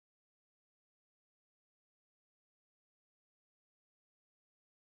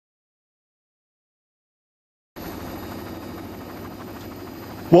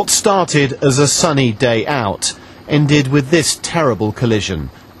What started as a sunny day out ended with this terrible collision.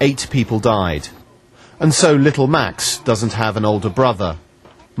 8 people died. And so little Max doesn't have an older brother.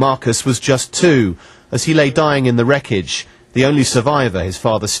 Marcus was just 2. As he lay dying in the wreckage, the only survivor, his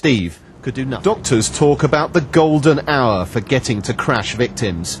father Steve, could do nothing. Doctors talk about the golden hour for getting to crash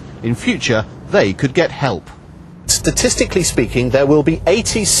victims. In future, they could get help. Statistically speaking, there will be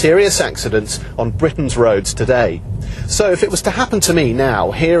 80 serious accidents on Britain's roads today. So if it was to happen to me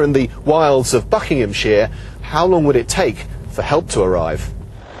now, here in the wilds of Buckinghamshire, how long would it take for help to arrive?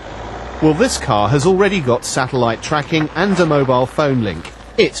 Well, this car has already got satellite tracking and a mobile phone link.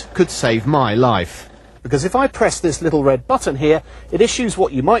 It could save my life. Because if I press this little red button here, it issues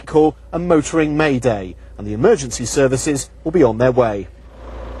what you might call a motoring mayday, and the emergency services will be on their way.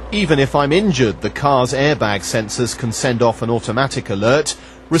 Even if I'm injured, the car's airbag sensors can send off an automatic alert,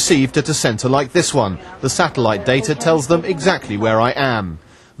 received at a centre like this one. The satellite data tells them exactly where I am.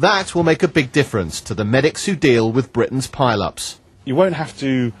 That will make a big difference to the medics who deal with Britain's pile-ups. You won't have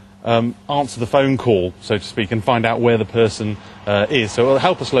to answer the phone call, so to speak, and find out where the person is. So it will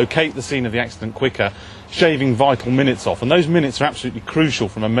help us locate the scene of the accident quicker, shaving vital minutes off. And those minutes are absolutely crucial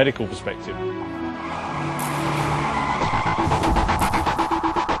from a medical perspective.